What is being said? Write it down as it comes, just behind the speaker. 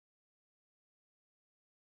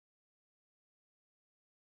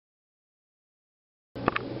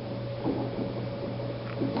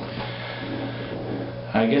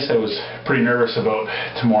I guess I was pretty nervous about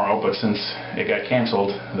tomorrow, but since it got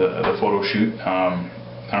cancelled, the photo shoot, I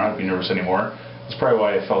don't have to be nervous anymore. That's probably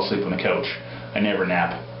why I fell asleep on the couch. I never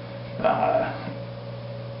nap.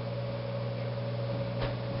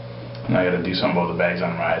 Now I gotta do something about the bags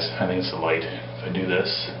on my eyes. I think it's the light. If I do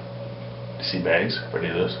this, do you see bags? If I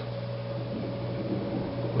do this,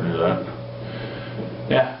 what is that?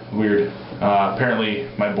 Yeah, weird.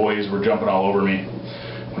 Apparently my boys were jumping all over me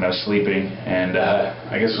when I was sleeping, and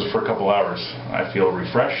I guess it was for a couple hours. I feel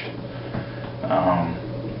refreshed.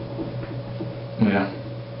 Yeah,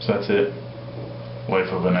 so that's it. Life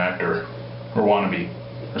of an actor, or wannabe,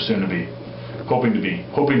 or soon to be, hoping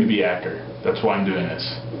to be actor. That's why I'm doing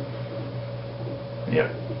this. Yep,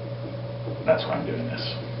 that's why I'm doing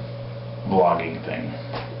this vlogging thing.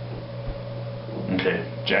 Okay,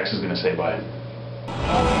 Jax is gonna say bye.